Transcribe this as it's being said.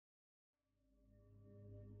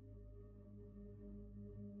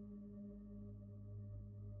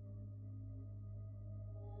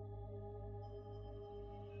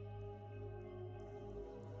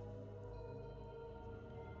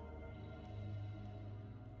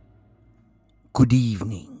Good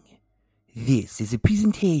evening. This is a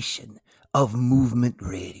presentation of Movement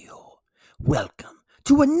Radio. Welcome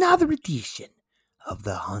to another edition of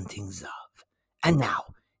The Hauntings of. And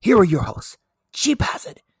now, here are your hosts, Chip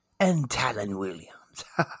Hazard and Talon Williams.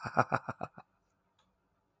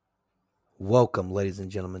 Welcome, ladies and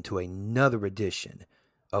gentlemen, to another edition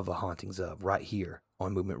of The Hauntings of, right here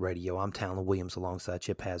on Movement Radio. I'm Talon Williams alongside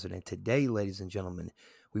Chip Hazard, and today, ladies and gentlemen,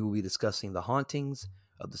 we will be discussing the hauntings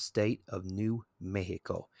of the state of New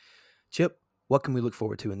Mexico. Chip, what can we look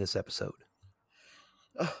forward to in this episode?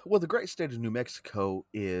 Well, the great state of New Mexico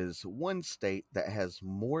is one state that has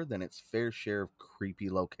more than its fair share of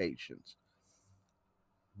creepy locations.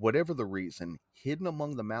 Whatever the reason, hidden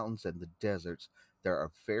among the mountains and the deserts, there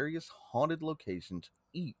are various haunted locations,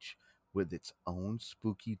 each with its own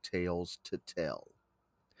spooky tales to tell.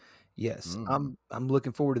 Yes, I'm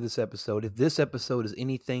looking forward to this episode. If this episode is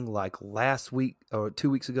anything like last week or 2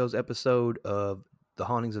 weeks ago's episode of The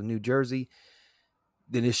Hauntings of New Jersey,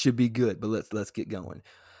 then it should be good. But let's get going.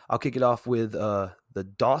 I'll kick it off with the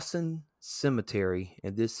Dawson Cemetery,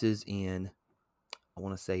 and this is in, I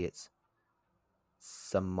want to say it's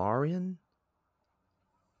Samarian,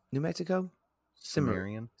 New Mexico?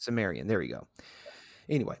 Sumerian. There you go.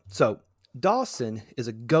 Anyway, so Dawson is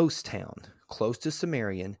a ghost town close to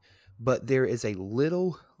Sumerian, but there is a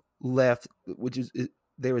little left,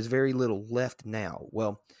 there is very little left now.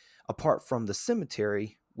 Well, apart from the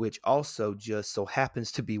cemetery, which also just so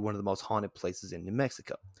happens to be one of the most haunted places in New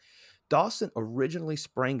Mexico. Dawson originally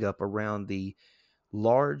sprang up around the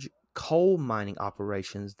large coal mining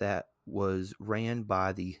operations that was ran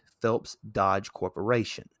by the Phelps Dodge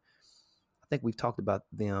Corporation. I think we've talked about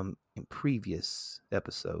them in previous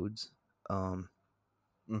episodes.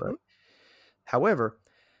 But however,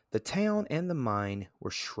 the town and the mine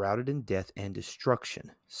were shrouded in death and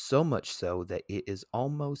destruction, so much so that it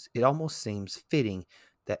almost seems fitting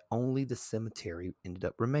that only the cemetery ended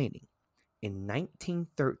up remaining. In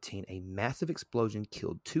 1913, a massive explosion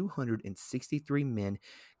killed 263 men,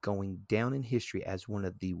 going down in history as one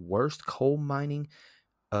of the worst coal mining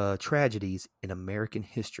tragedies in American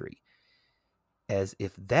history. As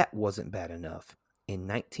if that wasn't bad enough, in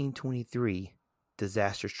 1923,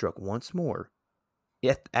 disaster struck once more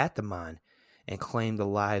at the mine and claimed the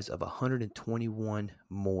lives of 121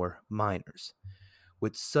 more miners.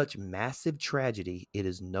 With such massive tragedy, it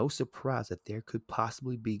is no surprise that there could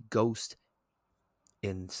possibly be ghosts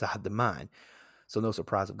inside the mine. So no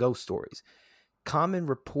surprise of ghost stories. Common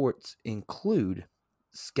reports include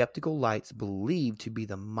skeptical lights believed to be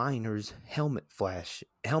the miners' helmet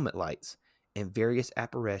lights, and various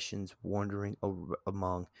apparitions wandering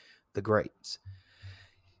among the graves.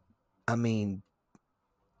 I mean,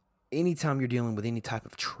 anytime you're dealing with any type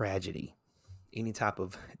of tragedy, any type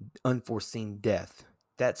of unforeseen death,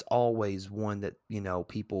 that's always one that,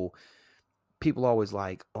 people always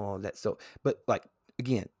like, oh, that's so. But like,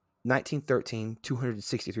 again, 1913,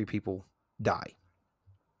 263 people die.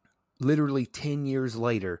 Literally 10 years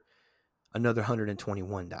later, another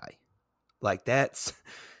 121 die. Like, that's,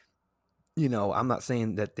 I'm not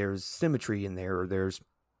saying that there's symmetry in there or there's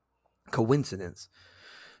coincidence.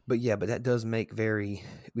 But yeah, but that does make very,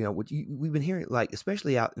 we've been hearing, like,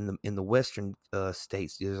 especially out in the western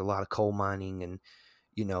states, there's a lot of coal mining and,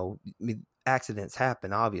 accidents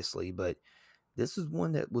happen, obviously, but this is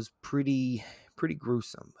one that was pretty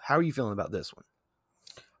gruesome. How are you feeling about this one?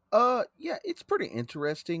 Yeah, it's pretty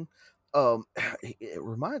interesting. It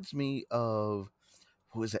reminds me of,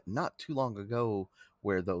 was it not too long ago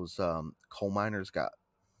where those coal miners got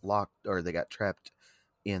locked, or they got trapped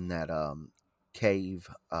in that cave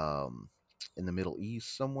in the Middle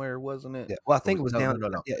East somewhere, wasn't it? Yeah. Well, I think it was down. No.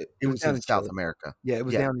 Yeah, It was in South Chile. America. Yeah, it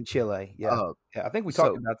was down in Chile. Yeah, I think we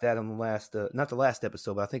talked about that on the last, not the last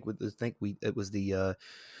episode, but I think it was the.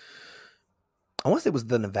 I want to say it was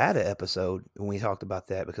the Nevada episode when we talked about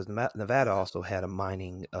that, because Nevada also had a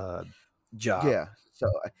mining job. Yeah, so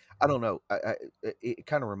I don't know. It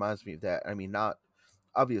kind of reminds me of that. I mean, not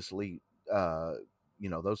obviously,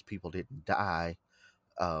 those people didn't die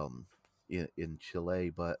in Chile,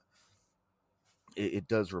 but it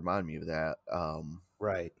does remind me of that.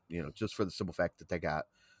 Right. Just for the simple fact that they got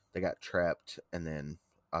trapped, and then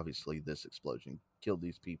obviously this explosion killed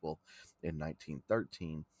these people in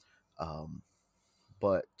 1913.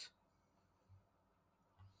 But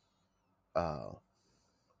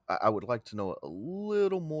I would like to know a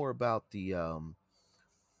little more about the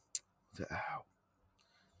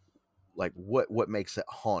like what makes it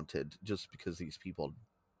haunted, just because these people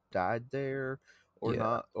died there or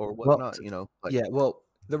not, or whatnot. Yeah, well,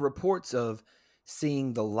 the reports of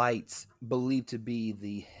seeing the lights believed to be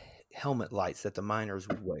the helmet lights that the miners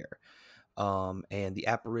would wear. and the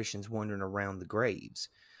apparitions wandering around the graves,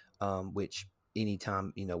 which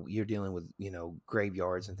anytime you're dealing with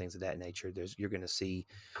graveyards and things of that nature, you're going to see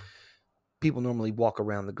people normally walk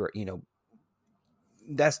around the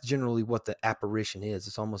that's generally what the apparition is.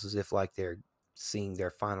 It's almost as if like they're seeing their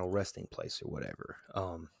final resting place or whatever.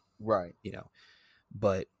 Right.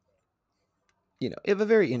 But it a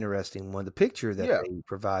very interesting one. The picture that Yeah. they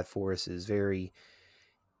provide for us is very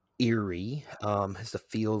eerie. It's a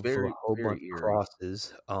field full of Very, a whole bunch very of eerie.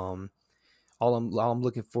 crosses. All I'm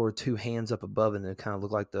looking for, two hands up above, and it kind of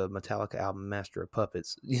look like the Metallica album Master of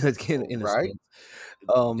Puppets. It's in a Right. sense.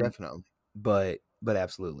 Um, Definitely. but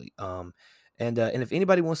absolutely. And if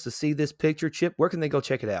anybody wants to see this picture, Chip, where can they go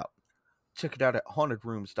check it out? Check it out at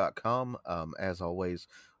hauntedrooms.com. As always,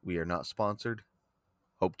 we are not sponsored.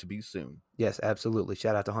 Hope to be soon. Yes, absolutely.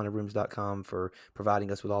 Shout out to hauntedrooms.com for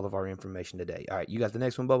providing us with all of our information today. All right, you got the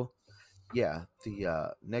next one, Bubba? Yeah.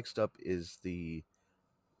 The next up is the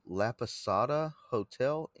La Posada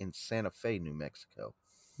Hotel in Santa Fe, New Mexico.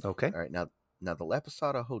 Okay. All right. Now the La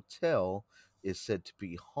Posada Hotel is said to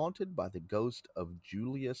be haunted by the ghost of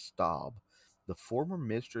Julia Staub, the former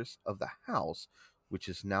mistress of the house, which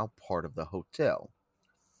is now part of the hotel.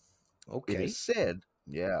 It Okay. is said,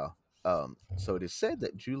 yeah. So it is said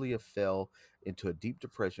that Julia fell into a deep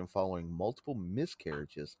depression following multiple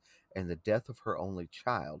miscarriages and the death of her only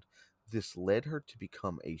child. This led her to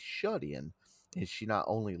become a shut-in, and she not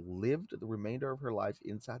only lived the remainder of her life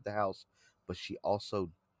inside the house, but she also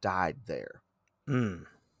died there. Mm.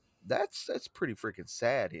 That's pretty freaking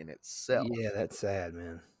sad in itself. Yeah, that's sad,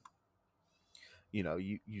 man.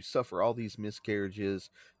 You suffer all these miscarriages,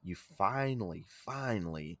 you finally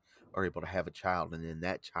are able to have a child, and then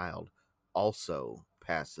that child also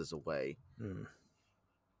passes away. Mm.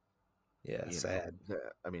 Yeah, you know sad.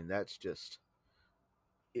 I mean, that's just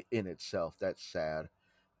in itself, that's sad.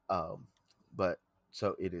 But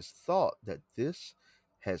so it is thought that this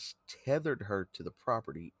has tethered her to the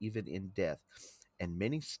property even in death, and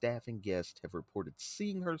many staff and guests have reported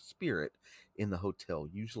seeing her spirit in the hotel,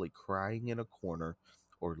 usually crying in a corner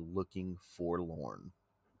or looking forlorn.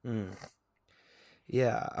 Mm.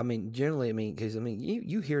 Yeah, I mean, generally, I mean, because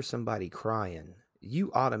you hear somebody crying,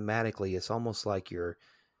 you automatically, it's almost like you're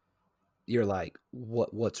like,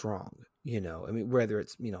 what's wrong? I mean, whether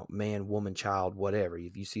it's man, woman, child, whatever.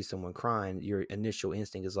 If you see someone crying, your initial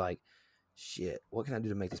instinct is like, shit, what can I do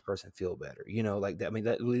to make this person feel better? Like that. I mean,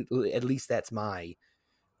 that at least that's my,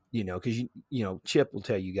 because Chip will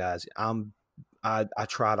tell you guys, I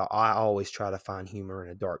always try to find humor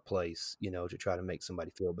in a dark place, to try to make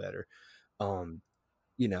somebody feel better. Um,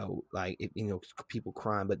 like if, people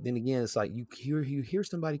crying, but then again, it's like you hear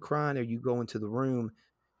somebody crying, or you go into the room,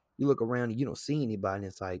 you look around and you don't see anybody, and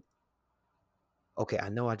it's like, okay, I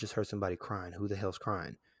know I just heard somebody crying. Who the hell's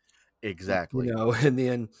crying? Exactly. And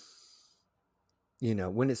then,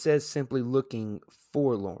 when it says simply looking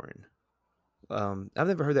forlorn, I've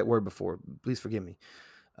never heard that word before. Please forgive me.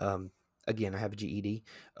 Again, I have a GED.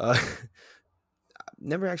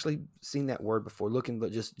 Never actually seen that word before. Looking,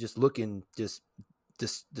 but just looking, just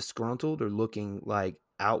disgruntled, or looking like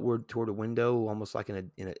outward toward a window, almost like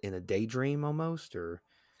in a daydream, almost, or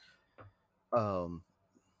um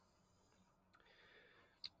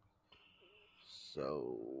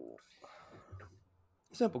so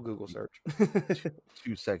simple Google search.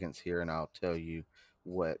 2 seconds here, and I'll tell you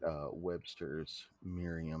what Webster's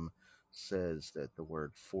Merriam says that the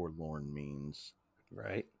word forlorn means.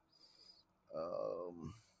 Right.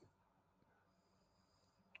 um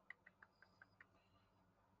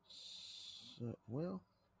well,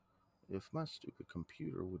 if my stupid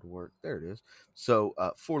computer would work. There it is. So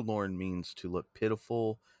forlorn means to look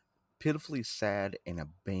pitifully sad and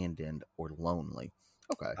abandoned or lonely.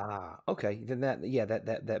 Okay. Okay. Then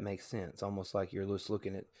that makes sense. Almost like you're just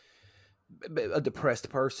looking at a depressed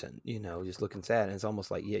person, just looking sad, and it's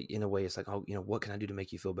almost like, yeah, in a way, it's like, oh, what can I do to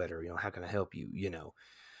make you feel better? How can I help you?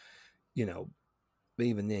 But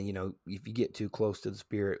even then, if you get too close to the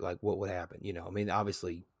spirit, like what would happen? I mean,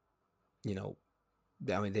 obviously, I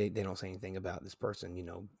mean, they don't say anything about this person,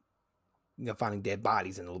 finding dead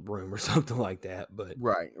bodies in a room or something like that. But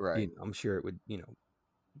Right. I'm sure it would,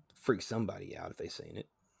 freak somebody out if they seen it.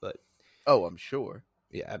 But Oh, I'm sure.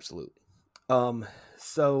 yeah, absolutely.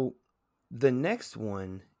 So the next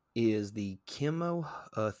one is the Chemo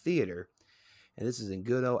Theater, and this is in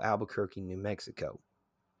good old Albuquerque, New Mexico.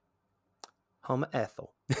 Home of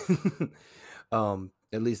Ethel.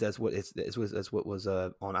 At least that's what that's what was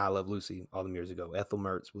on I Love Lucy all them years ago. Ethel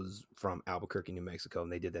Mertz was from Albuquerque, New Mexico,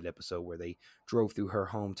 and they did that episode where they drove through her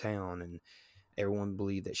hometown, and Everyone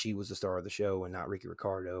believed that she was the star of the show and not Ricky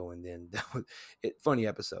Ricardo. And then that was it. Funny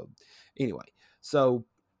episode. Anyway, so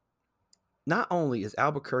not only is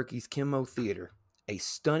Albuquerque's Kinmo Theater a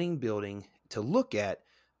stunning building to look at,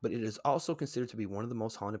 but it is also considered to be one of the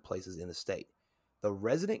most haunted places in the state. The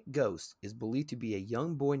resident ghost is believed to be a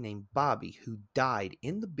young boy named Bobby who died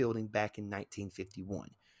in the building back in 1951.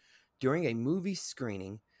 During a movie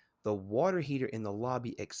screening, the water heater in the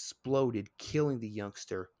lobby exploded, killing the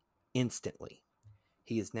youngster instantly.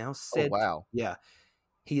 He is now Oh said, wow. yeah,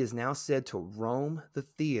 he is now said to roam the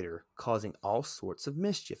theater, causing all sorts of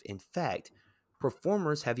mischief. In fact,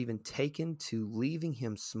 performers have even taken to leaving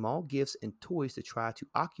him small gifts and toys to try to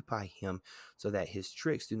occupy him so that his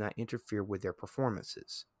tricks do not interfere with their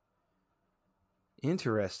performances.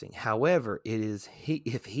 Interesting. However,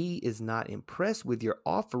 if he is not impressed with your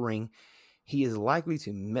offering, he is likely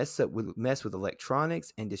to mess with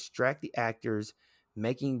electronics and distract the actors,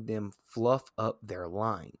 making them fluff up their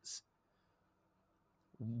lines.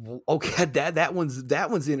 Okay, that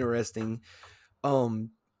one's interesting.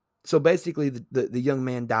 So basically, the young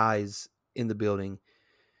man dies in the building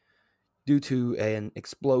due to an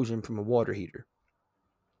explosion from a water heater.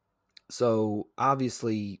 So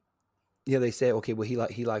obviously, they say, okay, well,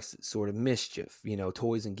 he likes sort of mischief,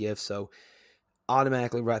 toys and gifts. So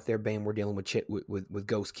automatically, right there, bam, we're dealing with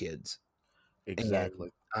ghost kids.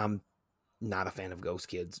 Exactly. And I'm not a fan of ghost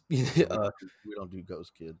kids. Yeah, we don't do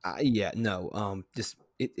ghost kids. Yeah, no. Just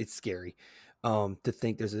it's scary. To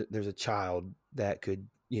think there's a child that could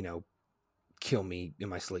kill me in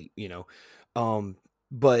my sleep.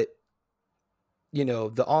 But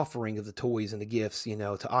the offering of the toys and the gifts,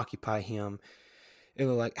 to occupy him.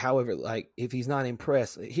 And like, however, like if he's not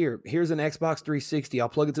impressed, here's an Xbox 360. I'll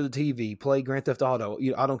plug it to the TV. Play Grand Theft Auto.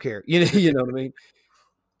 I don't care. You know what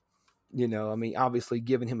I mean. Obviously,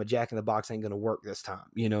 giving him a Jack in the Box ain't gonna work this time.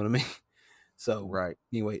 You know what I mean. So right.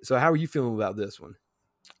 Anyway, so how are you feeling about this one?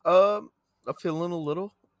 I'm feeling a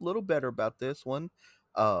little better about this one.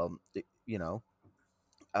 Like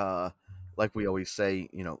we always say,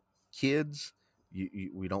 kids,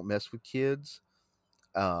 we don't mess with kids,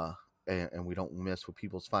 and we don't mess with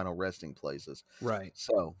people's final resting places. Right.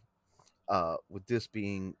 So, with this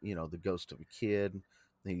being, the ghost of a kid,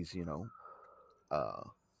 he's, uh,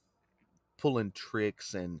 pulling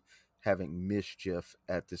tricks and having mischief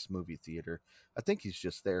at this movie theater. I think he's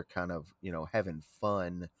just there kind of, having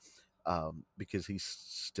fun, because he's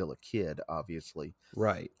still a kid, obviously.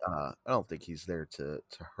 Right. I don't think he's there to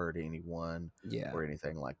hurt anyone Yeah. or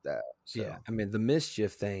anything like that. So. Yeah. The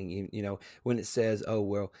mischief thing, when it says, oh,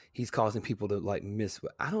 well, he's causing people to like miss,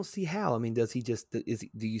 I don't see how. does he just, do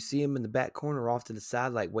you see him in the back corner or off to the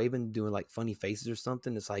side, like waving, doing like funny faces or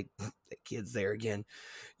something? It's like, that kid's there again,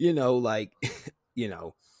 like,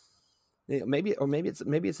 maybe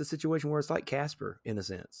it's a situation where it's like Casper in a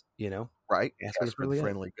sense, Right, Casper's Casper the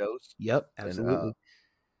Friendly Ghost. Yep, absolutely. And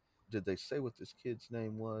did they say what this kid's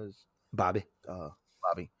name was? Bobby.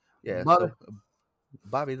 Bobby. Yeah. Bobby. So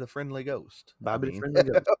Bobby the Friendly Ghost. Bobby the Friendly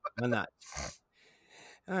Ghost. Why not?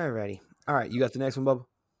 Alrighty. All right, you got the next one, Bubba?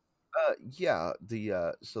 Yeah.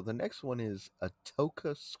 So the next one is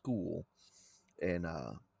Atoka School, and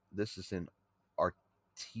this is in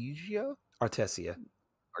Artesia. Artesia.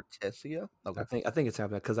 Okay. I think it's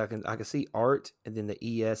happening because I can see art and then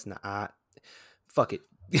the ES and the I. Fuck it.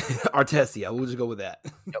 Artesia. We'll just go with that.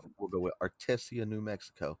 Yep, we'll go with Artesia, New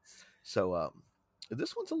Mexico. So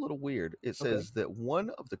this one's a little weird. It says that one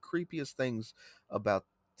of the creepiest things about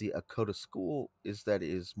the Atoka School is that it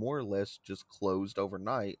is more or less just closed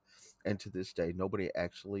overnight, and to this day nobody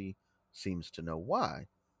actually seems to know why.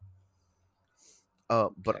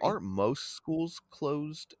 But aren't most schools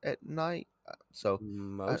closed at night? So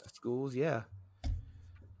most schools, yeah.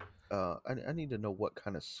 I need to know what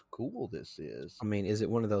kind of school this is. Is it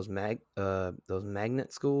one of those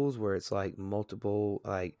magnet schools where it's like multiple?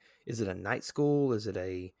 Like, is it a night school? Is it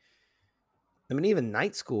a? Even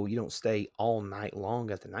night school, you don't stay all night long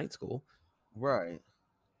at the night school. Right.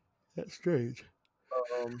 That's strange.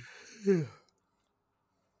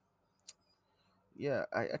 Yeah,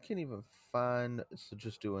 I can't even find. So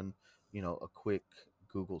just doing, a quick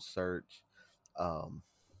Google search.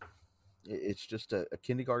 It's just a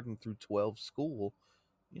kindergarten through 12 school,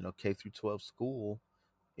 K through 12 school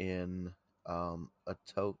in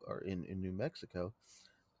in New Mexico.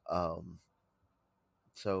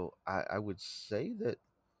 So I would say that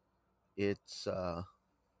it's I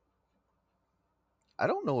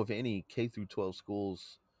don't know of any K through 12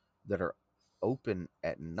 schools that are open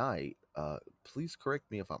at night. Please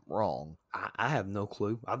correct me if I'm wrong. I have no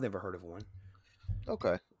clue. I've never heard of one.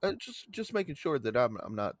 Okay, just making sure that I'm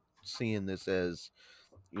not seeing this as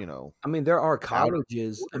I mean, there are out of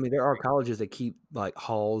colleges. I order. mean, there are colleges that keep like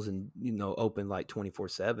halls and open like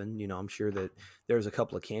 24/7. I'm sure that there's a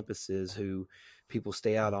couple of campuses who people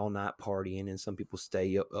stay out all night partying, and some people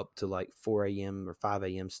stay up to like 4 a.m. or 5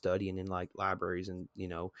 a.m. studying in like libraries and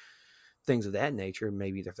things of that nature.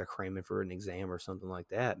 Maybe if they're cramming for an exam or something like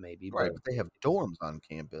that, maybe. Right, But but they have dorms on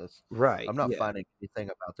campus. right, I'm not yeah, finding anything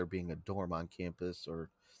about there being a dorm on campus or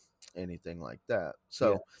anything like that.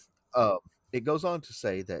 yeah. So, it goes on to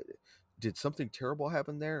say that did something terrible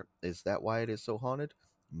happen there? Is that why it is so haunted?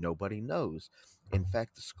 Nobody knows. In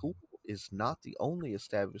fact, the school is not the only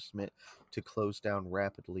establishment to close down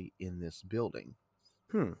rapidly in this building.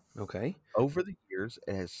 Okay. Over the years,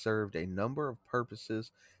 it has served a number of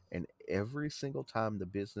purposes, and every single time the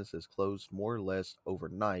business has closed more or less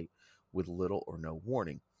overnight with little or no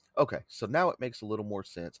warning. Okay, so now it makes a little more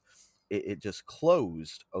sense. It just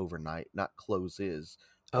closed overnight, not closes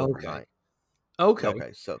Okay. overnight. Okay.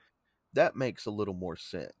 Okay, so that makes a little more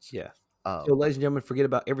sense. Yeah. So, Um, ladies and gentlemen, forget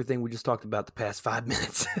about everything we just talked about the past 5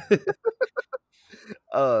 minutes.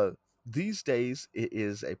 uh, these days, it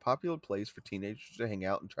is a popular place for teenagers to hang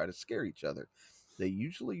out and try to scare each other. They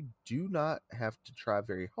usually do not have to try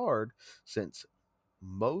very hard, since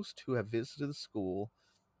most who have visited the school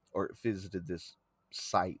or visited this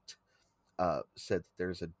site said that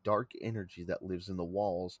there's a dark energy that lives in the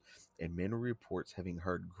walls, and many reports having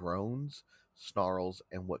heard groans, snarls,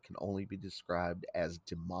 and what can only be described as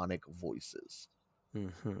demonic voices. hmm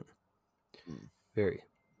Mm, Very,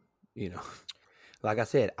 you know, like I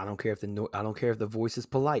said, I don't care if I don't care if the voice is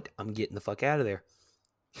polite. I'm getting the fuck out of there.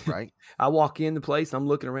 right? I walk in the place, I'm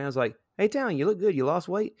looking around, it's like, hey, Town, you look good. You lost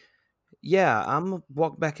weight? Yeah, I'm gonna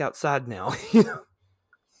walk back outside now.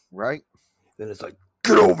 Right? Then it's like,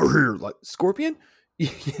 get over here, like Scorpion. you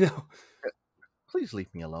know, Please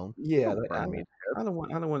leave me alone. yeah. Don't burn me to death. I don't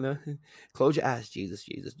want to. Close your eyes, Jesus,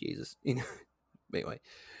 Jesus, Jesus. Anyway,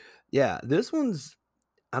 yeah. This one's.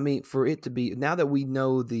 I mean, for it to be now that we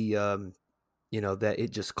know that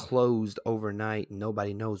it just closed overnight and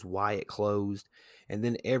nobody knows why it closed, and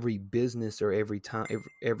then every business or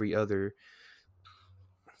every other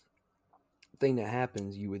thing that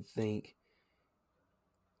happens, you would think,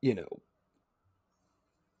 you know,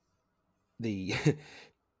 the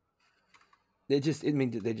they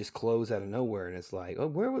just close out of nowhere, and it's like, oh,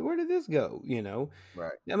 where did this go?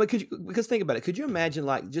 Right. I mean, because think about it, could you imagine,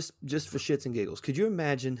 like, just for shits and giggles, could you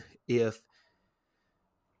imagine if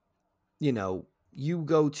you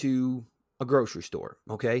go to a grocery store,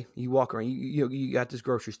 okay? You walk around, you got this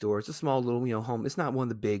grocery store. It's a small little, home. It's not one of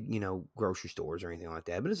the big, grocery stores or anything like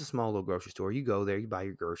that, but it's a small little grocery store. You go there, you buy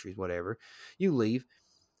your groceries, whatever. You leave,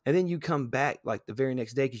 and then you come back like the very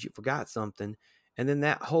next day because you forgot something, and then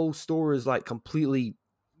that whole store is like completely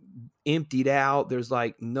emptied out. There's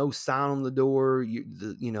like no sign on the door.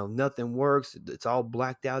 Nothing works. It's all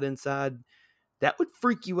blacked out inside. That would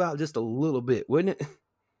freak you out just a little bit, wouldn't it?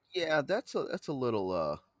 Yeah, that's a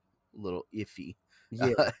little iffy,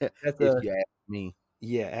 Yeah, that's if you ask me.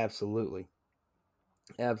 yeah, absolutely.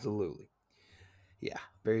 Absolutely. Yeah,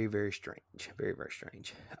 very, very strange. Very, very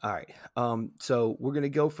strange. All right. So we're gonna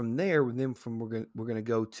go from there. Then we're gonna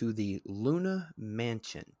go to the Luna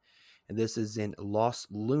Mansion, and this is in Los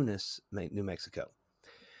Lunas, New Mexico.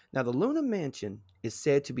 Now, the Luna Mansion is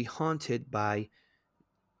said to be haunted by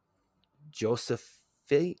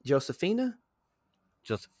Josefina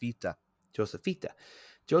Josefita. Josefita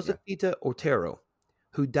Yeah. Josefita Otero,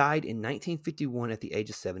 who died in 1951 at the age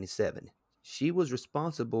of 77. She was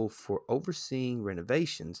responsible for overseeing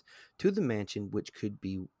renovations to the mansion, which could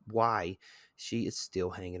be why she is still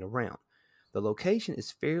hanging around. The location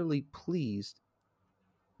is fairly pleased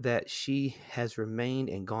that she has remained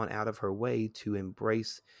and gone out of her way to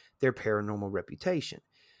embrace their paranormal reputation.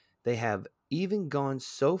 They have even gone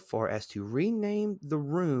so far as to rename the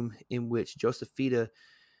room in which Josephita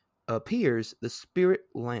appears the Spirit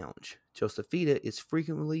Lounge. Josephita is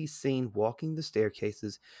frequently seen walking the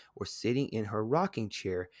staircases or sitting in her rocking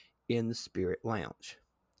chair in the Spirit Lounge.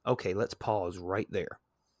 Okay, let's pause right there.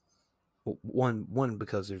 One,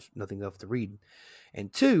 because there's nothing else to read.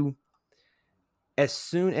 And two, as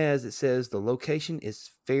soon as it says the location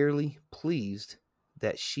is fairly pleased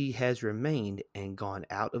that she has remained and gone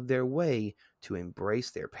out of their way to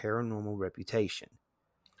embrace their paranormal reputation.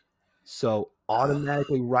 So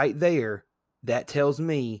automatically right there, that tells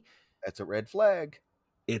me That's a red flag.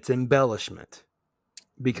 it's embellishment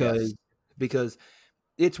Yes. because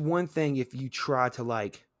it's one thing if you try to,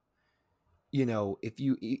 like, if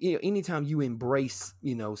anytime you embrace,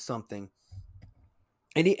 something,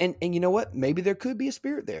 and you know what, maybe there could be a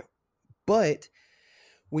spirit there, but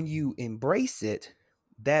when you embrace it,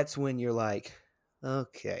 that's when you're like,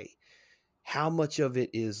 okay, how much of it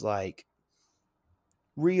is like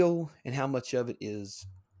real and how much of it is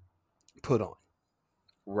put on?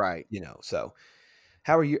 Right. So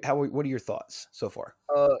what are your thoughts so far?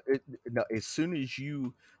 No, as soon as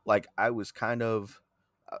you like, I was kind of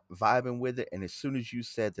vibing with it, and as soon as you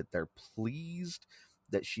said that they're pleased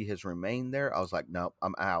that she has remained there, I was like, no,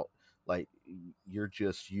 I'm out. Like, you're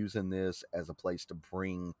just using this as a place to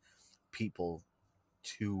bring people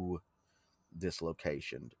to this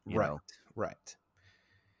location, you Right, know? right.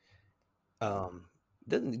 Um,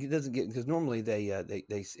 doesn't get because normally they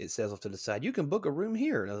it says off to the side you can book a room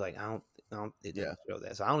here, and I was like, I don't it Yeah, didn't show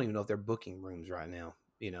that, so I don't even know if they're booking rooms right now.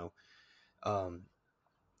 Um,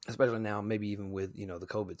 especially now, maybe even with the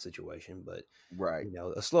COVID situation, but right.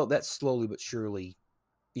 that's slowly but surely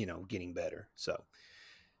getting better. So,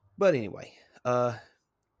 but anyway,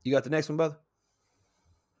 you got the next one, brother?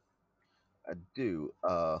 I do.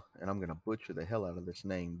 And I'm gonna butcher the hell out of this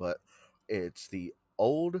name, but it's the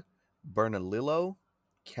Old Bernalillo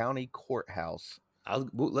County Courthouse.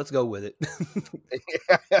 Let's go with it.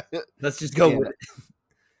 Let's just go in with it.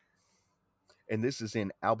 and this is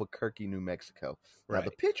in Albuquerque, New Mexico. Now,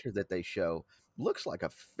 the Right. picture that they show looks like a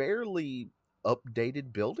fairly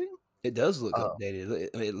updated building. It does look Uh, updated,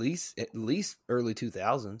 at least early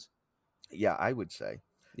 2000s. yeah, I would say.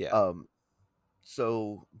 Yeah. Um,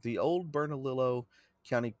 so the old Bernalillo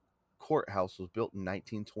County Courthouse was built in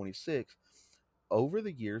 1926. Over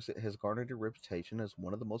the years, it has garnered a reputation as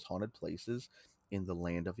one of the most haunted places in the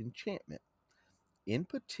land of enchantment. In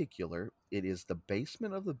particular, it is the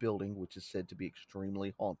basement of the building which is said to be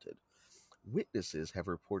extremely haunted. Witnesses have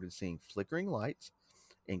reported seeing flickering lights,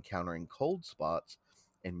 encountering cold spots,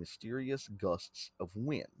 and mysterious gusts of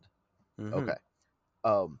wind. Mm-hmm. Okay.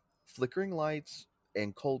 Flickering lights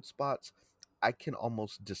and cold spots, I can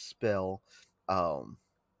almost dispel um,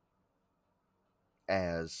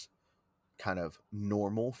 as kind of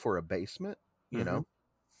normal for a basement, you Mm-hmm. know?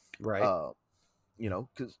 Right. Uh,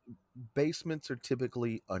 because basements are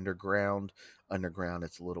typically underground. Underground,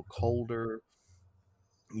 it's a little colder.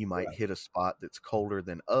 You might Right. hit a spot that's colder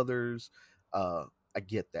than others. I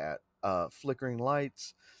get that. Flickering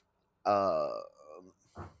lights, uh,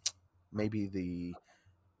 maybe the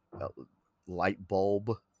uh, light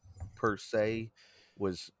bulb per se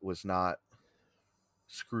was not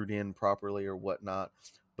screwed in properly or whatnot.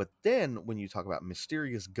 But then when you talk about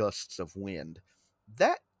mysterious gusts of wind,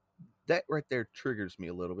 that that right there triggers me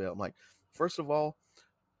a little bit. I'm like, first of all,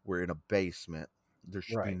 we're in a basement. There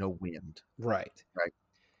should be Right. no wind, Right. right?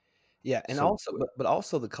 Yeah, and So, also, but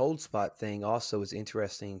also the cold spot thing also is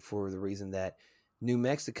interesting for the reason that New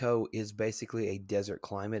Mexico is basically a desert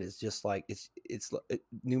climate. It's just like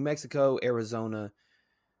New Mexico, Arizona,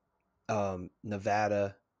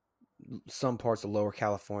 Nevada, some parts of Lower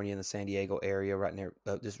California and the San Diego area, right near,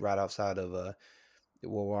 just right outside of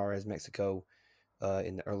Juarez, Mexico,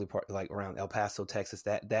 in the early part, like around El Paso, Texas.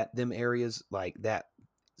 That them areas, like that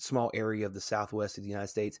small area of the Southwest of the United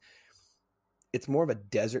States, it's more of a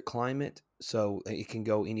desert climate, so it can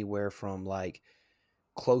go anywhere from like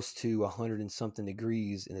close to 100 and something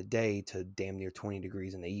degrees in the day to damn near 20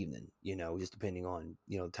 degrees in the evening, just depending on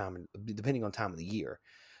time of the year.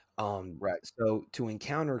 right. So to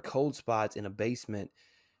encounter cold spots in a basement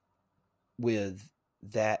with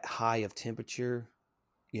that high of temperature,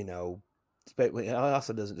 you know it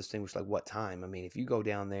also doesn't distinguish like what time. I mean, if you go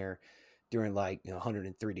down there during like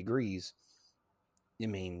 103 degrees, I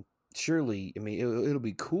mean, surely, I mean, it'll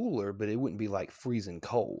be cooler, but it wouldn't be like freezing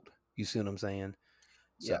cold. You see what I'm saying?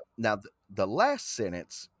 So, Yeah. Now, the last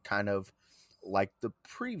sentence, kind of like the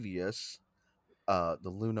previous, the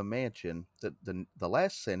Luna Mansion, the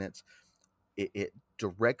last sentence, it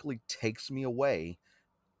directly takes me away,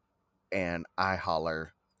 and I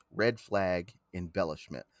holler, red flag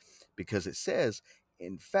embellishment, because it says,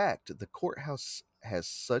 in fact, the courthouse has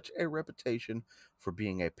such a reputation for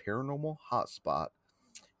being a paranormal hotspot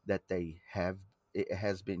that it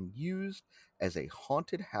has been used as a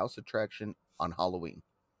haunted house attraction on Halloween.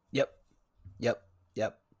 yep, yep,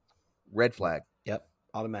 yep, Red yep, flag. yep,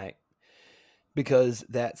 automatic. Because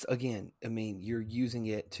that's again, I mean, you're using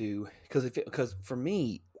it to because for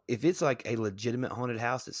me, if it's like a legitimate haunted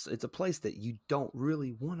house, it's a place that you don't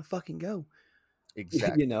really want to fucking go.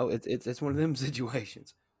 Exactly. It's one of them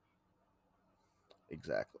situations.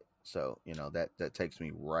 Exactly. So, that takes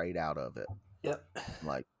me right out of it. Yep. I'm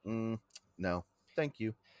like, no, thank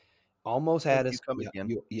you. Almost Thank had you. us. Come Yeah, again.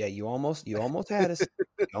 you almost had us.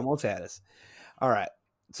 You almost had us. All right.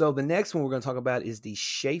 So the next one we're going to talk about is the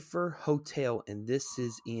Schaefer Hotel, and this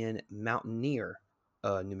is in Mountaineer,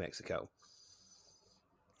 New Mexico.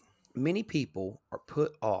 Many people are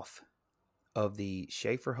put off of the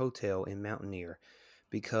Schaefer Hotel in Mountaineer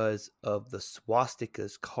because of the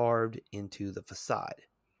swastikas carved into the facade.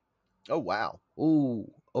 Oh wow.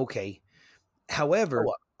 Ooh, okay.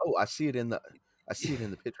 However, I see it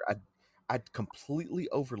in the picture. I'd completely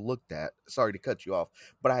overlooked that. Sorry to cut you off,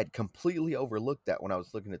 but I had completely overlooked that when I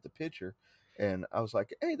was looking at the picture, and I was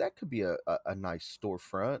like, "Hey, that could be a nice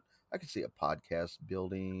storefront. I could see a podcast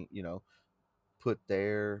building, put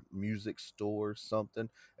there, music store, something."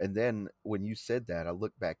 And then when you said that, I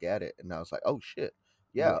looked back at it, and I was like, "Oh shit,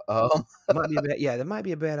 yeah, yeah." might be a bad, yeah, that might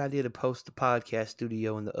be a bad idea to post the podcast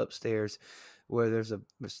studio in the upstairs where there's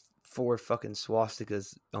 4 fucking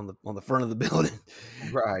swastikas on the front of the building.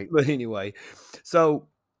 Right. But anyway, so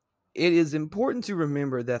it is important to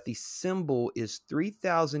remember that the symbol is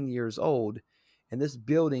 3,000 years old, and this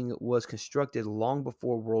building was constructed long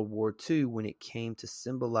before World War II when it came to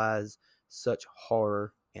symbolize such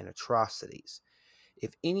horror and atrocities.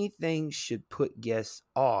 If anything should put guests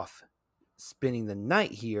off spending the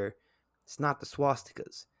night here, it's not the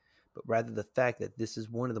swastikas, but rather the fact that this is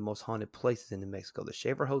one of the most haunted places in New Mexico. The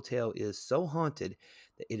Schaefer Hotel is so haunted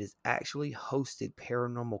that it has actually hosted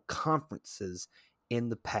paranormal conferences in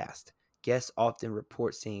the past. Guests often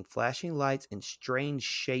report seeing flashing lights and strange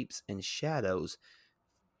shapes and shadows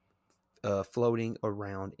floating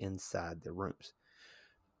around inside the rooms.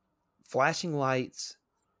 Flashing lights,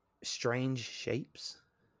 strange shapes,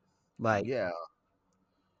 like Yeah.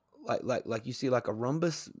 like you see like a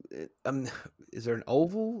rhombus. Is there an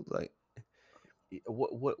oval like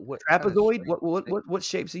What kind of trapezoid? strange thing? What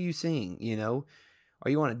shapes are you seeing? Are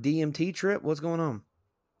you on a DMT trip? What's going on?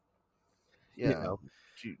 You Yeah. know,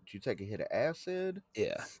 Did you take a hit of acid?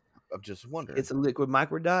 yeah, I'm just wondering. it's a liquid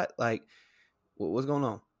microdot. Like, what's going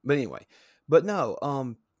on? But anyway, but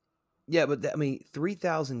no, yeah, but I mean,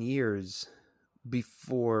 3,000 years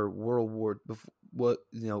before World War, before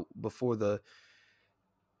the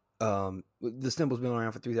symbol's been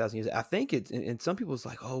around for 3,000 years. I think it's, and some people's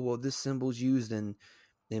like, oh well, this symbol's used in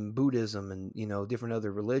Buddhism and different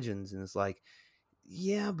other religions, and it's like,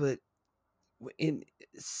 yeah, but in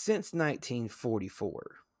since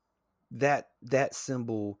 1944, that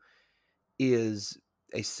symbol is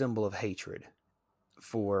a symbol of hatred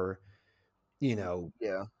for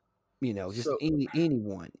Yeah. just So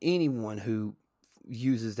anyone who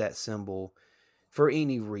uses that symbol for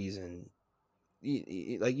any reason.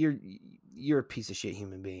 Like, you're a piece of shit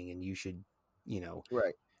human being, and you should, you know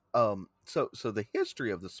right. So the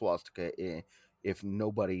history of the swastika, if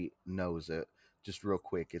nobody knows it, just real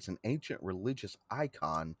quick, it's an ancient religious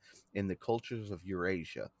icon in the cultures of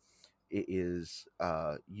Eurasia. It is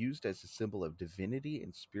used as a symbol of divinity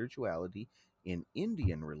and spirituality in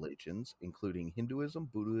Indian religions, including Hinduism,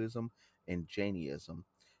 Buddhism, and Jainism.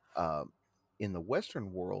 Um, in the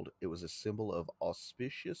Western world, it was a symbol of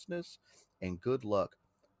auspiciousness and good luck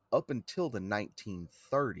up until the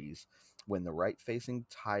 1930s, when the right facing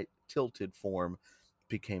tilted form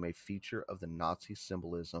became a feature of the Nazi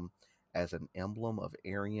symbolism as an emblem of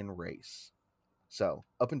Aryan race. So,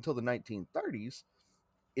 up until the 1930s,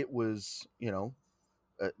 it was,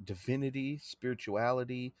 divinity,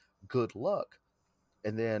 spirituality, good luck.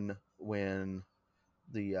 And then when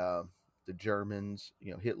the Germans,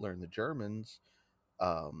 Hitler and the Germans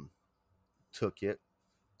um, took it,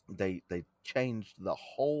 they changed the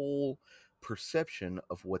whole perception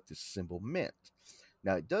of what this symbol meant.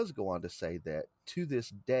 Now, it does go on to say that to this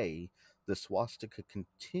day, the swastika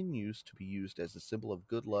continues to be used as a symbol of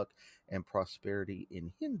good luck and prosperity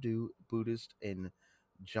in Hindu, Buddhist, and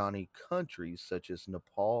Jaini countries such as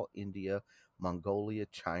Nepal, India, Mongolia,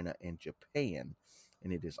 China, and Japan.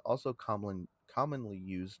 And it is also commonly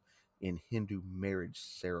used in Hindu marriage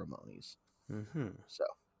ceremonies. hmm So,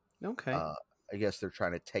 okay, uh, I guess they're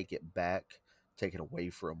trying to take it back, take it away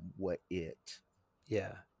from what it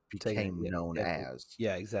yeah, taking it, became yeah, known definitely, as.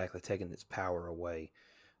 yeah, exactly, taking its power away.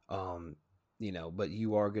 um but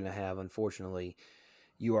you are going to have, unfortunately,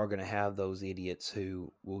 you are going to have those idiots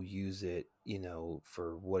who will use it,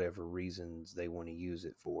 for whatever reasons they want to use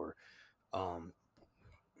it for. um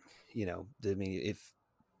I mean, if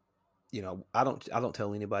I don't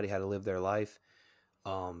tell anybody how to live their life.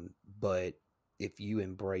 But if you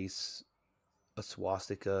embrace a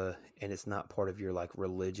swastika and it's not part of your like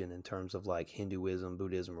religion in terms of like Hinduism,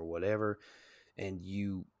 Buddhism, or whatever, and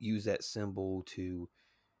you use that symbol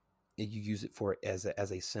you use it for as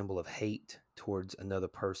a symbol of hate towards another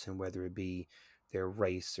person, whether it be their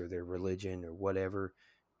race or their religion or whatever,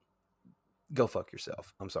 go fuck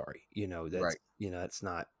yourself. I'm sorry. Right.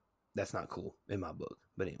 That's not cool in my book.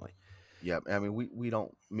 But anyway, Yeah. I mean, we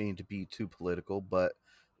don't mean to be too political, but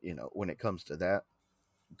when it comes to that,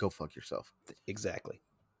 go fuck yourself. exactly.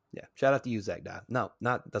 Yeah. Shout out to you, Zach Dye. No,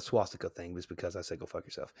 not the swastika thing, just because I said go fuck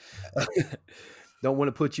yourself. Don't want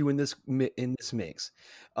to put you in this mix.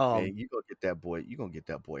 Man, you gonna get that boy. You gonna get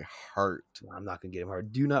that boy hurt. I'm not gonna get him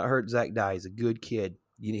hurt. Do not hurt Zach Dye. He's a good kid.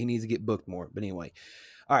 He needs to get booked more. But anyway,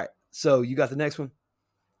 all right. So you got the next one?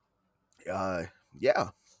 Yeah.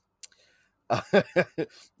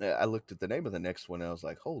 I looked at the name of the next one and I was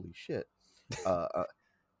like, holy shit.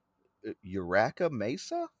 Uraca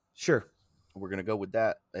Mesa? Sure. We're gonna go with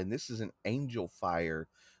that. And this is in Angel Fire,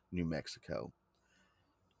 New Mexico.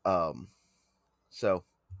 So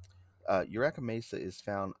Uraca Mesa is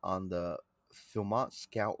found on the Philmont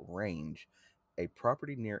Scout Range, a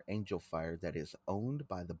property near Angel Fire that is owned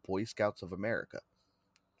by the Boy Scouts of America.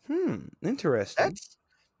 Interesting.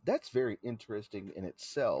 That's very interesting in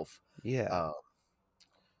itself. Yeah.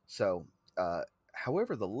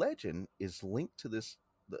 However, the legend is linked to this.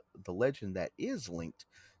 The legend that is linked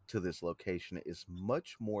to this location is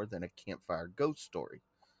much more than a campfire ghost story.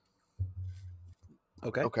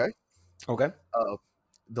 Okay.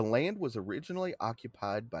 The land was originally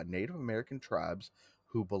occupied by Native American tribes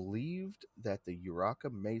who believed that the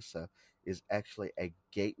Uraca Mesa is actually a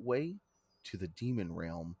gateway to the demon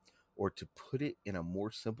realm, or to put it in a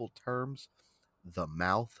more simple terms, the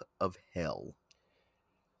mouth of hell.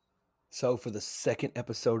 So for the second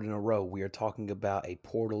episode in a row, we are talking about a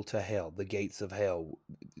portal to hell, the gates of hell.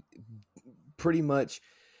 Pretty much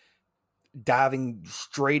diving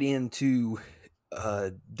straight into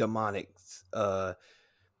demonic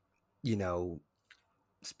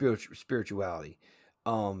spirituality.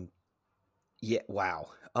 Yeah, wow.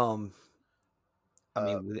 I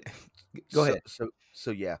mean, go ahead.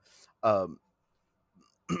 So yeah.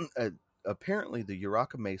 Apparently the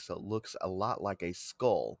Uraca Mesa looks a lot like a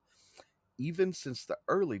skull. Even since the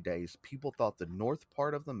early days, people thought the north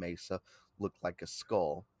part of the mesa looked like a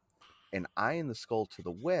skull. An eye in the skull to the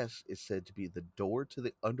west is said to be the door to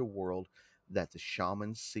the underworld that the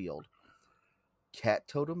shamans sealed. Cat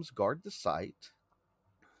totems guard the site.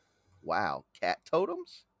 Wow, cat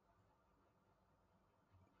totems?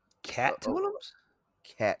 Cat totems?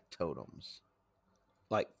 Cat totems.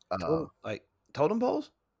 Like totem poles?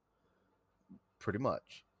 Pretty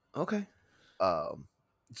much. Okay.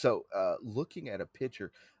 So looking at a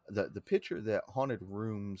picture, the picture that Haunted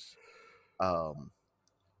Rooms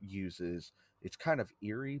uses, it's kind of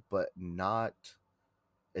eerie, but not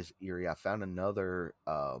as eerie. I found another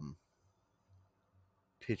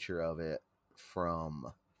picture of it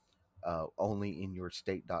from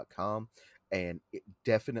onlyinyourstate.com, and it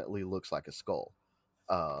definitely looks like a skull.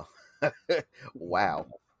 Wow.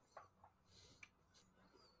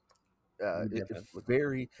 It's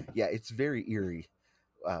very eerie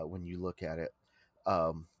when you look at it.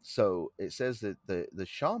 So it says that the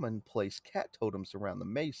shaman placed cat totems around the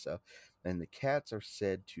mesa, and the cats are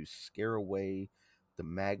said to scare away the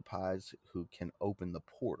magpies who can open the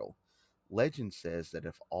portal. Legend says that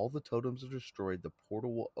if all the totems are destroyed, the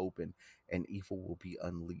portal will open and evil will be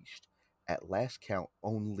unleashed. At last count,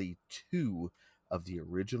 only 2 of the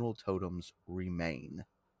original totems remain.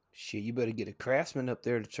 Shit, you better get a craftsman up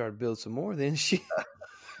there to try to build some more then. Shit.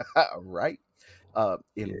 Right?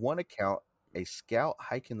 In one account, a scout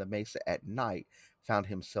hiking the mesa at night found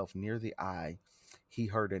himself near the eye. He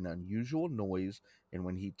heard an unusual noise, and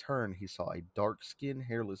when he turned, he saw a dark-skinned,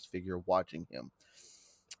 hairless figure watching him.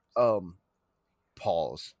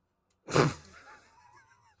 Pause.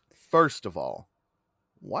 First of all,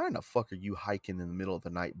 why in the fuck are you hiking in the middle of the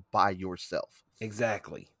night by yourself?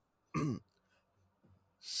 Exactly.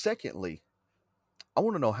 Secondly, I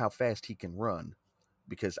want to know how fast he can run,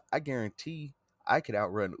 because I guarantee I could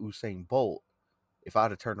outrun Usain Bolt if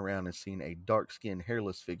I'd have turned around and seen a dark-skinned,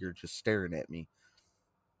 hairless figure just staring at me.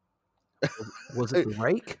 Was it the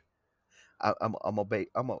rake? I'm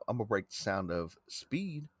gonna break the sound of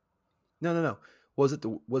speed. No. Was it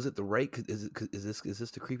the rake? Is this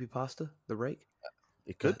the creepypasta? The rake?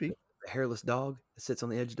 It could be the hairless dog that sits on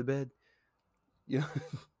the edge of the bed. Yeah.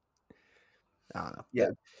 I don't know.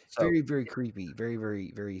 Yeah. Very, very creepy. Very,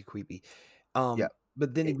 very, very creepy.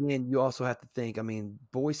 But then again, you also have to think, I mean,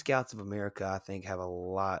 Boy Scouts of America, I think, have a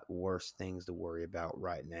lot worse things to worry about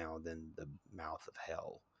right now than the mouth of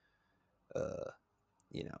hell.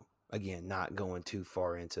 Again, not going too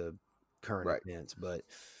far into current events, but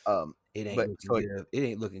it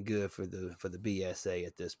ain't looking good for the BSA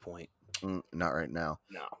at this point. Not right now.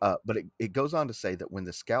 No. But it goes on to say that when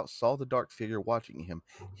the scout saw the dark figure watching him,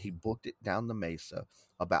 he booked it down the mesa.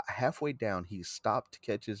 About halfway down, he stopped to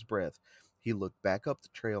catch his breath. He looked back up the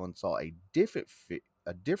trail and saw a different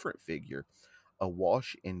figure,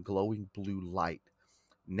 awash in glowing blue light.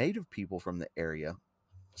 Native people from the area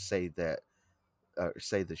say that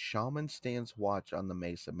say the shaman stands watch on the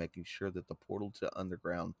mesa, making sure that the portal to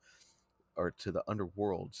underground or to the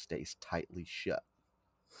underworld stays tightly shut.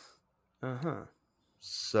 Uh-huh.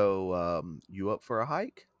 So, you up for a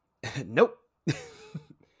hike? Nope.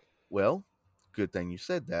 Well, good thing you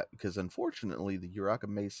said that because unfortunately, the Uraka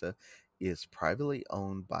Mesa is privately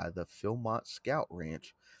owned by the Philmont Scout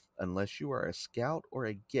Ranch. Unless you are a scout or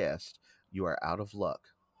a guest, you are out of luck.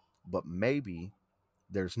 But maybe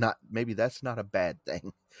that's not a bad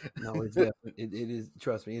thing. No, it's definitely it is,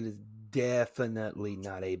 trust me, it is definitely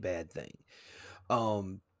not a bad thing.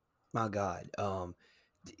 My God.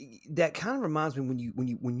 That kind of reminds me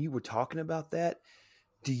when you were talking about that,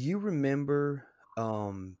 do you remember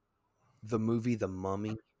the movie The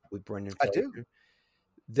Mummy with Brendan I do. Fraser?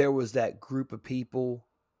 There was that group of people,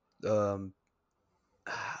 um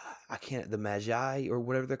I can't, the Magi or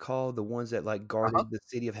whatever they're called, the ones that like Uh-huh. guarded the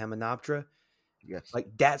city of Hamunaptra. Yes. Like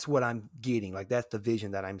that's what I'm getting. Like that's the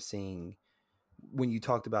vision that I'm seeing when you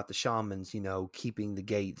talked about the shamans, keeping the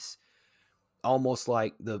gates, almost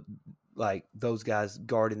like those guys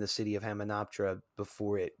guarding the city of Hamunaptra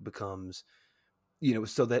before it becomes,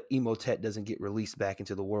 so that Emotet doesn't get released back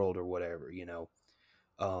into the world or whatever.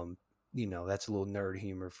 Um, that's a little nerd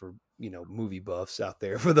humor for movie buffs out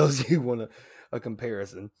there. For those who want a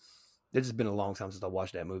comparison, it's just been a long time since I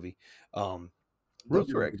watched that movie. Really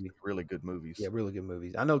Those were good actually movie. really good Yeah, movies. really good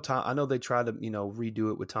movies. I know they tried to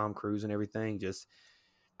redo it with Tom Cruise and everything. Just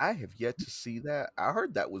I have yet to see that. I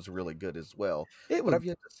heard that was really good as well, it but was I've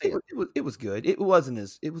yet to see it it. was it was it was good.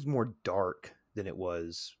 It was more dark than it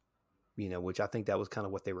was, which I think that was kind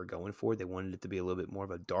of what they were going for. They wanted it to be a little bit more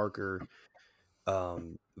of a darker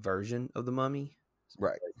version of the Mummy.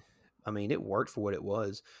 Right. I mean, it worked for what it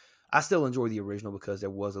was. I still enjoy the original because there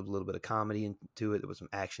was a little bit of comedy into it. There was some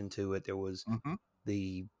action to it. There was Hmm.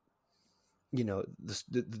 the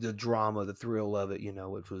the drama, the thrill of it.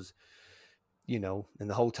 Which was and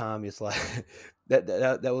the whole time it's like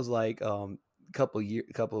that was like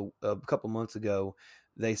couple months ago.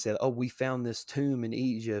 They said, "Oh, we found this tomb in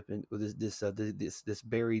Egypt, and this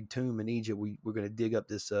buried tomb in Egypt. We're going to dig up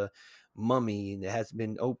this mummy, and it has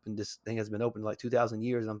been opened. This thing has been opened like 2,000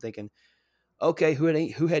 years." And I'm thinking, okay, who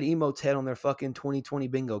had Emotet on their fucking 2020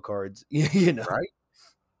 bingo cards? Right.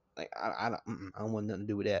 Like I don't want nothing to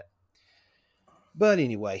do with that. But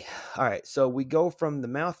anyway, all right. So we go from the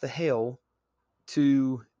mouth of hell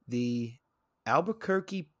to the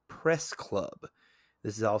Albuquerque Press Club.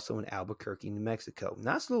 This is also in Albuquerque, New Mexico.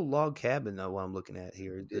 Nice little log cabin, though, what I'm looking at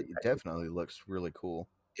here. It definitely looks really cool.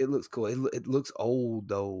 It looks cool. It looks old,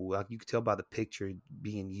 though. Like you can tell by the picture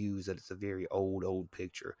being used that it's a very old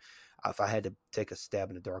picture. If I had to take a stab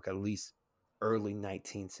in the dark, at least early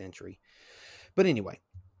 19th century. But anyway,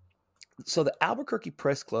 so the Albuquerque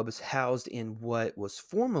Press Club is housed in what was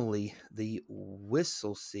formerly the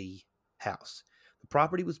Whistleseed House. The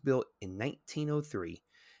property was built in 1903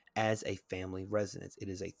 as a family residence. It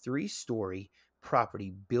is a 3-story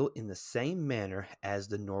property built in the same manner as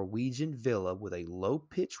the Norwegian villa with a low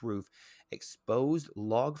pitch roof, exposed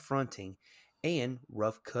log fronting, and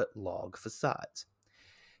rough cut log facades.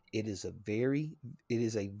 It is a very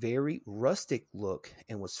rustic look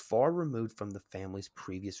and was far removed from the family's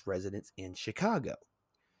previous residence in Chicago.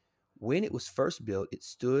 When it was first built, it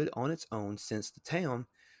stood on its own since the town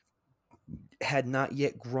had not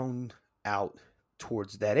yet grown out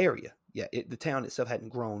towards that area. Yeah, the town itself hadn't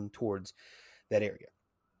grown towards that area.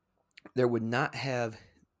 There would not have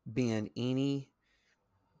been any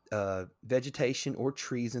vegetation or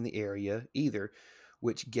trees in the area either,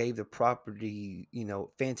 which gave the property,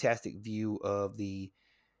 fantastic view of the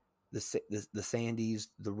Sandies,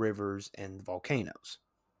 the rivers, and the volcanoes.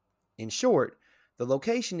 In short, the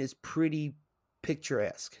location is pretty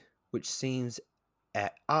picturesque, which seems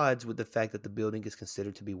at odds with the fact that the building is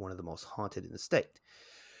considered to be one of the most haunted in the state.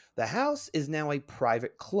 The house is now a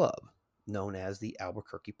private club known as the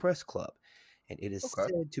Albuquerque Press Club, and it is Okay.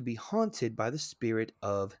 said to be haunted by the spirit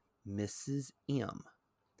of Mrs. M.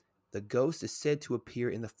 The ghost is said to appear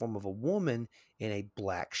in the form of a woman in a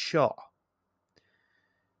black shawl.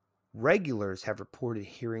 Regulars have reported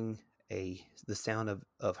hearing the sound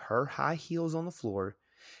of her high heels on the floor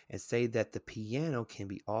and say that the piano can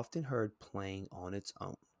be often heard playing on its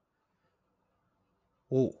own.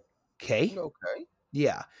 Oh, okay. Okay.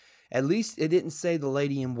 Yeah. At least it didn't say the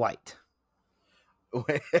lady in white.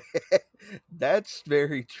 That's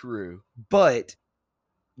very true. But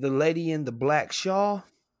the lady in the black shawl,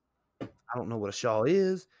 I don't know what a shawl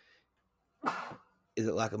is. Is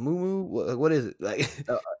it like a muumuu? What is it? Like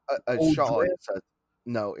A old shawl. dress?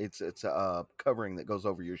 No, it's a covering that goes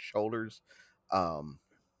over your shoulders,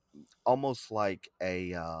 almost like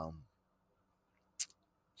a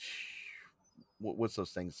what's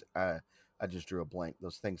those things? I just drew a blank.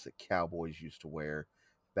 Those things that cowboys used to wear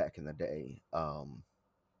back in the day.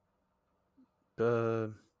 Uh,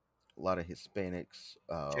 A lot of Hispanics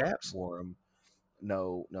chaps. wore them.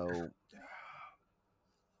 No, no,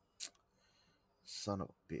 son of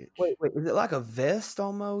a bitch. Wait. Is it like a vest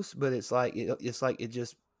almost? But it's like it's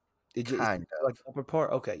Kind like of. the upper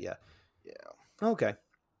part. Okay, yeah. Yeah. Okay.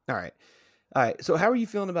 All right. All right. So how are you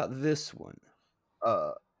feeling about this one?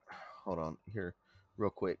 Uh, hold on here, real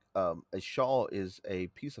quick. A shawl is a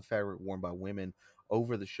piece of fabric worn by women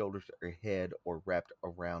over the shoulders of their head or wrapped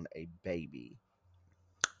around a baby.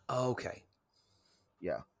 Okay.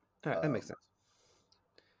 Yeah. All right. That makes Um, sense.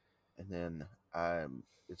 and then I'm.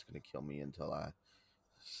 It's gonna kill me until I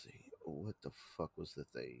see what the fuck was the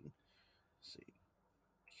thing. See,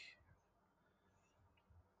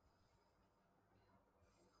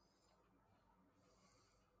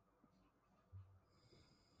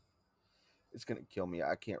 it's gonna kill me.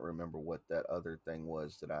 I can't remember what that other thing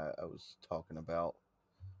was that I was talking about.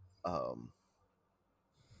 Um,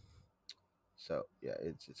 so yeah,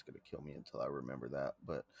 it's gonna kill me until I remember that.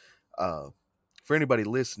 But uh, for anybody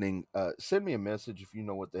listening, send me a message if you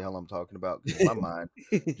know what the hell I'm talking about because my mind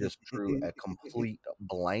just drew a complete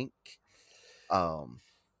blank. Um,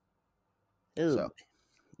 Oh, so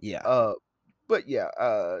yeah. uh, but yeah,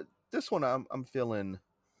 this one I'm feeling.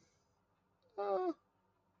 Uh,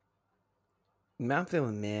 I'm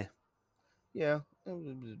feeling meh. yeah,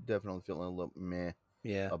 I'm definitely feeling a little meh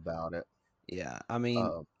Yeah. about it. Yeah. I mean,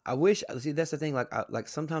 Uh, I wish. See, that's the thing. Like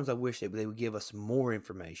sometimes I wish they would give us more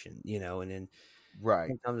information, and then right.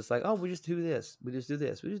 sometimes it's like, oh, we just do this. We just do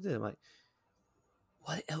this. We just do it. I'm like,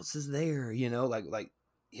 what else is there? Like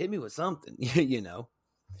hit me with something,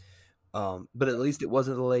 But at least it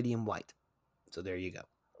wasn't the lady in white. So there you go.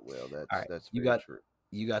 Well, All right. that's You very got true.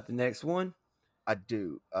 you got the next one? I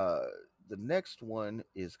do. The next one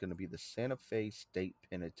is going to be the Santa Fe State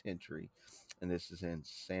Penitentiary, and this is in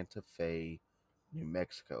Santa Fe, New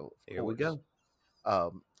Mexico, of Here we course.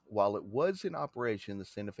 go. While it was in operation, the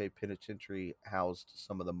Santa Fe Penitentiary housed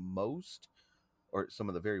some of the most, or some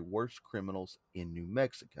of the very worst criminals in New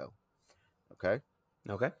Mexico. Okay.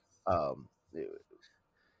 Okay. Um, it,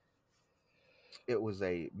 it was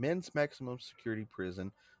a men's maximum security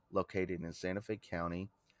prison located in Santa Fe County,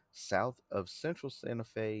 south of central Santa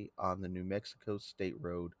Fe on the New Mexico State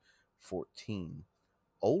Road 14.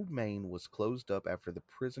 Old Main was closed up after the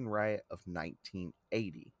prison riot of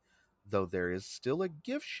 1980, though there is still a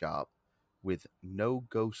gift shop with no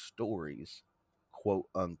ghost stories, quote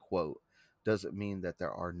unquote. Doesn't mean that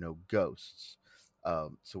there are no ghosts.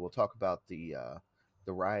 So we'll talk about the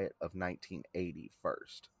riot of 1980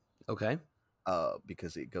 first, Okay.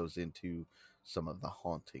 because it goes into some of the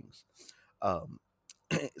hauntings. Um,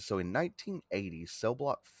 so in 1980, cell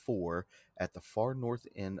block 4 at the far north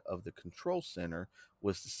end of the control center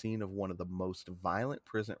was the scene of one of the most violent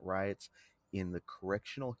prison riots in the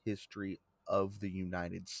correctional history of the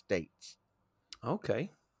United States.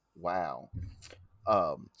 Okay. Wow.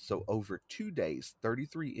 So over 2 days,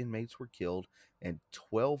 33 inmates were killed and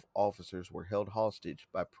 12 officers were held hostage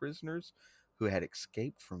by prisoners who had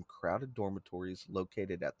escaped from crowded dormitories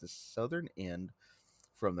located at the southern end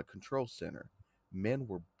from the control center. Men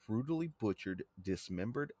were brutally butchered,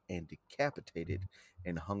 dismembered, and decapitated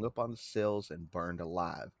and hung up on the cells and burned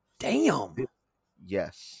alive. Damn.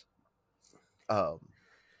 Yes. Um,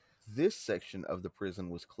 this section of the prison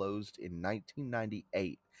was closed in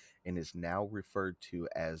 1998 and is now referred to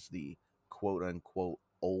as the quote unquote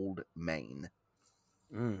Old Main.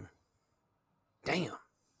 Mm. Damn.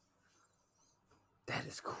 That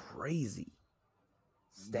is crazy.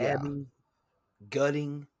 Yeah. Stabbing,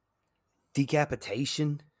 gutting,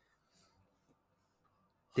 decapitation,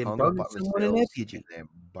 then Hung up burning on the someone in cells and effigy. then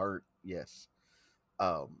burnt. Yes.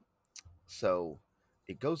 Um, so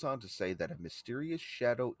it goes on to say that a mysterious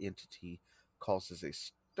shadow entity causes a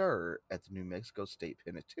stir at the New Mexico State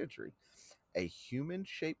Penitentiary. A human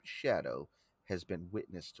shaped shadow has been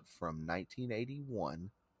witnessed from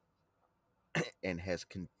 1981 and has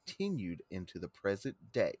continued into the present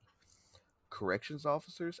day. Corrections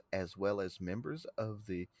officers, as well as members of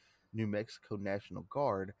the New Mexico National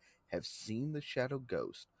Guard, have seen the shadow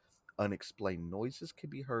ghost. Unexplained noises can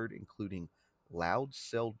be heard, including loud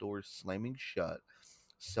cell doors slamming shut.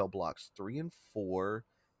 Cell blocks 3 and 4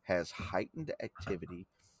 has heightened activity.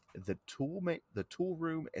 The tool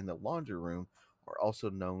room and the laundry room are also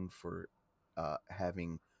known for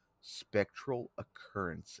having spectral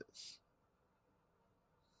occurrences.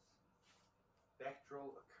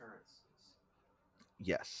 Spectral occurrences.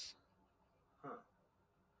 Yes. Huh.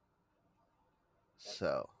 That's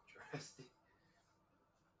So, interesting.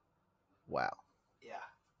 wow.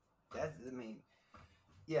 That's, I mean,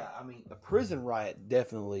 yeah, I mean, a prison riot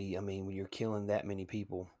definitely. I mean, when you're killing that many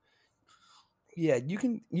people, yeah, you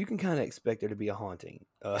can kind of expect there to be a haunting.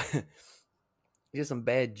 Just some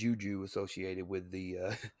bad juju associated with the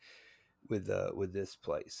with this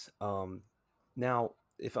place. Now,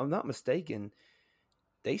 if I'm not mistaken,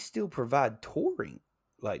 they still provide touring.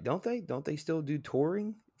 Like, don't they? Don't they still do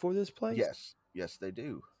touring for this place? Yes, yes, they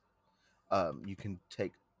do. You can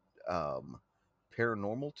take um,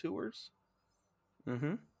 paranormal tours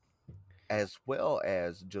Mm-hmm. as well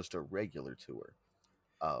as just a regular tour.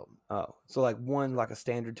 Um, Oh, so like one like a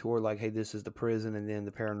standard tour, like, hey, this is the prison, and then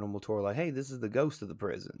the paranormal tour, like, hey, this is the ghost of the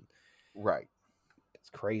prison. right.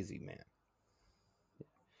 It's crazy, man.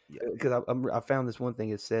 Yeah. Because I found this one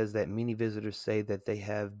thing. It says that many visitors say that they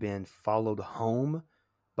have been followed home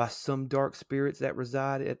by some dark spirits that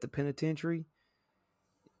reside at the penitentiary.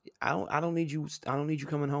 I don't need you. I don't need you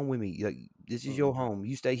coming home with me. Like, this is your Mm-mm. home.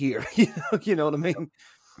 You stay here. You know what I Yep. mean?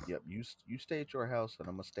 Yep. You stay at your house, and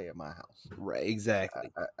I'm gonna stay at my house. Right. Exactly.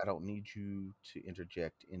 I don't need you to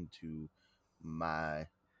interject into my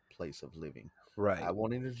place of living. Right. I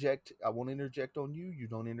won't interject on you. You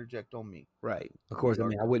don't interject on me. Right. Of course. We I are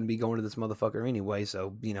mean, I wouldn't be going to this motherfucker anyway.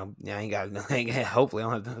 So I ain't got. Hopefully,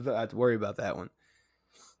 I don't have to worry about that one.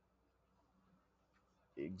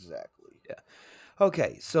 exactly. Yeah.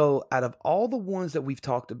 Okay. So, out of all the ones that we've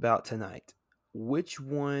talked about tonight, which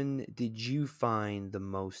one did you find the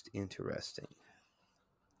most interesting?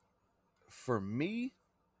 For me,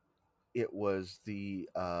 it was the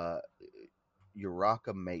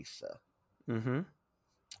Uraka Mesa. Mm-hmm.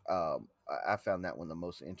 I found that one the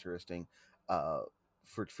most interesting uh,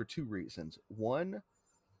 for two reasons. One,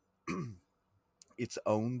 it's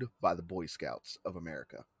owned by the Boy Scouts of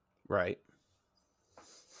America. Right.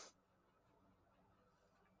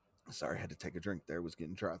 Sorry, I had to take a drink there. It was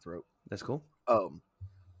getting dry throat. That's cool. Um,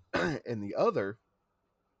 and the other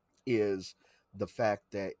is the fact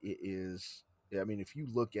that it is. I mean, if you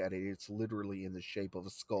look at it, it's literally in the shape of a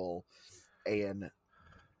skull, and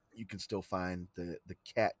you can still find the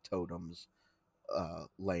cat totems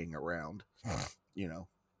laying around. You know,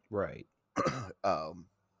 Right. um,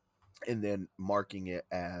 and then marking it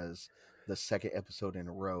as the second episode in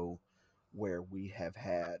a row where we have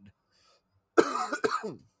had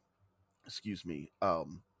excuse me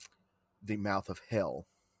the mouth of hell,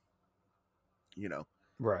 you know.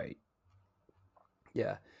 Right.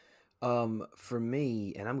 Yeah. For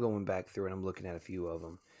me, and I'm going back through and I'm looking at a few of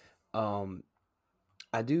them.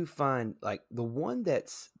 I do find like the one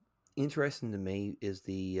that's interesting to me is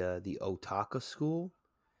the Otaka school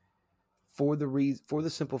for the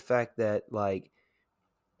simple fact that like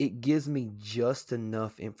it gives me just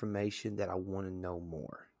enough information that I want to know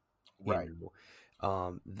more. You Right. know,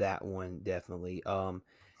 that one definitely.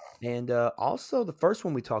 And also the first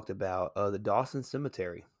one we talked about, the Dawson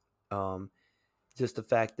Cemetery. Um, just the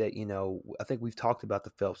fact that I think we've talked about the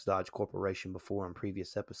Phelps Dodge Corporation before in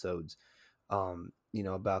previous episodes.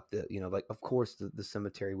 About like of course the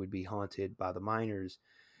cemetery would be haunted by the miners,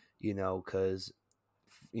 because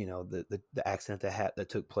the accident that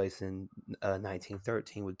took place in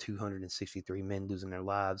 1913 with 263 men losing their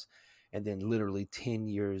lives, and then literally 10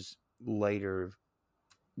 years later,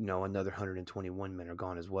 another 121 men are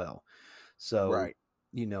gone as well. So, Right.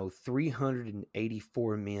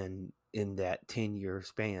 384 men in that 10-year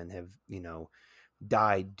span have,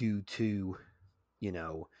 died due to, you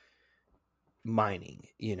know, mining,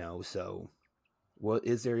 so what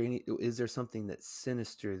is there something that's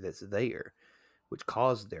sinister that's there which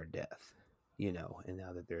caused their death, and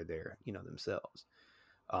now that they're there, themselves.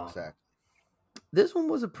 Um, Exactly. this one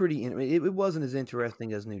was it wasn't as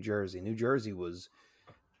interesting as New Jersey. New Jersey was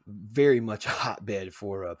very much a hotbed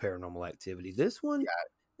for paranormal activity. This one,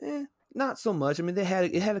 not so much. I mean, it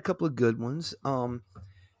had a couple of good ones. But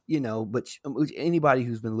anybody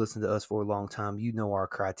who's been listening to us for a long time, our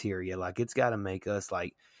criteria. Like, it's got to make us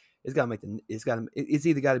like, it's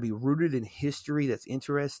either got to be rooted in history that's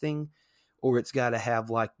interesting, or it's got to have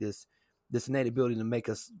like this innate ability to make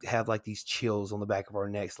us have like these chills on the back of our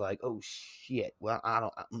necks, like, oh shit. Well, I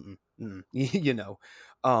don't,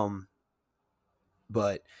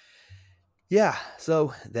 but yeah.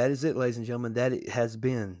 So that is it, ladies and gentlemen. That has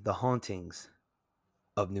been the hauntings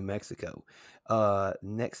of New Mexico.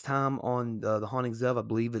 Next time on the hauntings of, I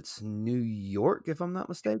believe it's New York, if I'm not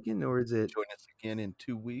mistaken, or is it? Join us again in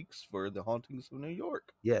 2 weeks for the hauntings of New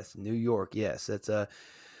York. Yes, New York. Yes, that's a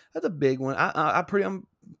big one. I'm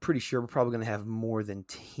pretty sure we're probably going to have more than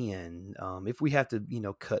 10. If we have to,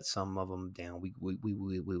 cut some of them down, we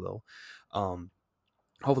will.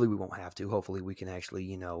 Hopefully we won't have to. Hopefully we can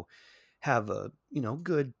actually, have a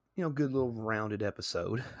good good little rounded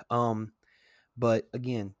episode. But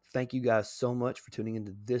again, thank you guys so much for tuning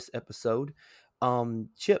into this episode.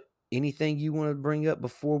 Chip, anything you want to bring up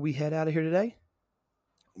before we head out of here today?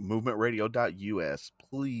 movementradio.us.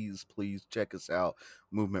 Please check us out.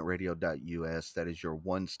 movementradio.us. That is your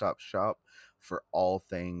one-stop shop for all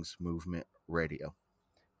things movement radio.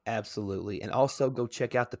 Absolutely. And also go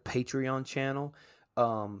check out the Patreon channel,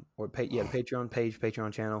 Patreon page,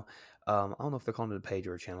 Patreon channel. I don't know if they're calling it a page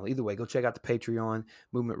or a channel. Either way, go check out the Patreon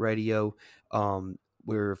Movement Radio.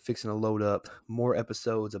 We're fixing to load up more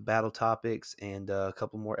episodes of battle topics and a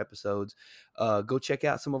couple more episodes. Go check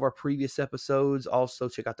out some of our previous episodes. Also,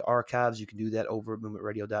 check out the archives. You can do that over at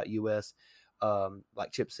movementradio.us.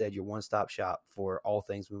 Like Chip said, your one-stop shop for all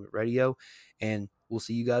things movement radio. And we'll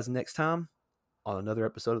see you guys next time on another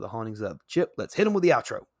episode of The Hauntings of. Chip, let's hit him with the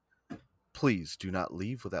outro. Please do not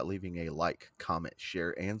leave without leaving a like, comment,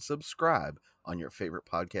 share, and subscribe on your favorite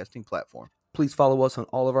podcasting platform. Please follow us on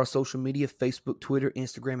all of our social media, Facebook, Twitter,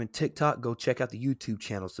 Instagram, and TikTok. Go check out the YouTube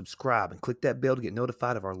channel, subscribe, and click that bell to get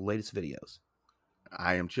notified of our latest videos.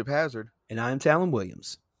 I am Chip Hazard. And I am Talon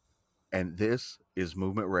Williams. And this is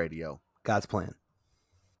Movement Radio. God's plan.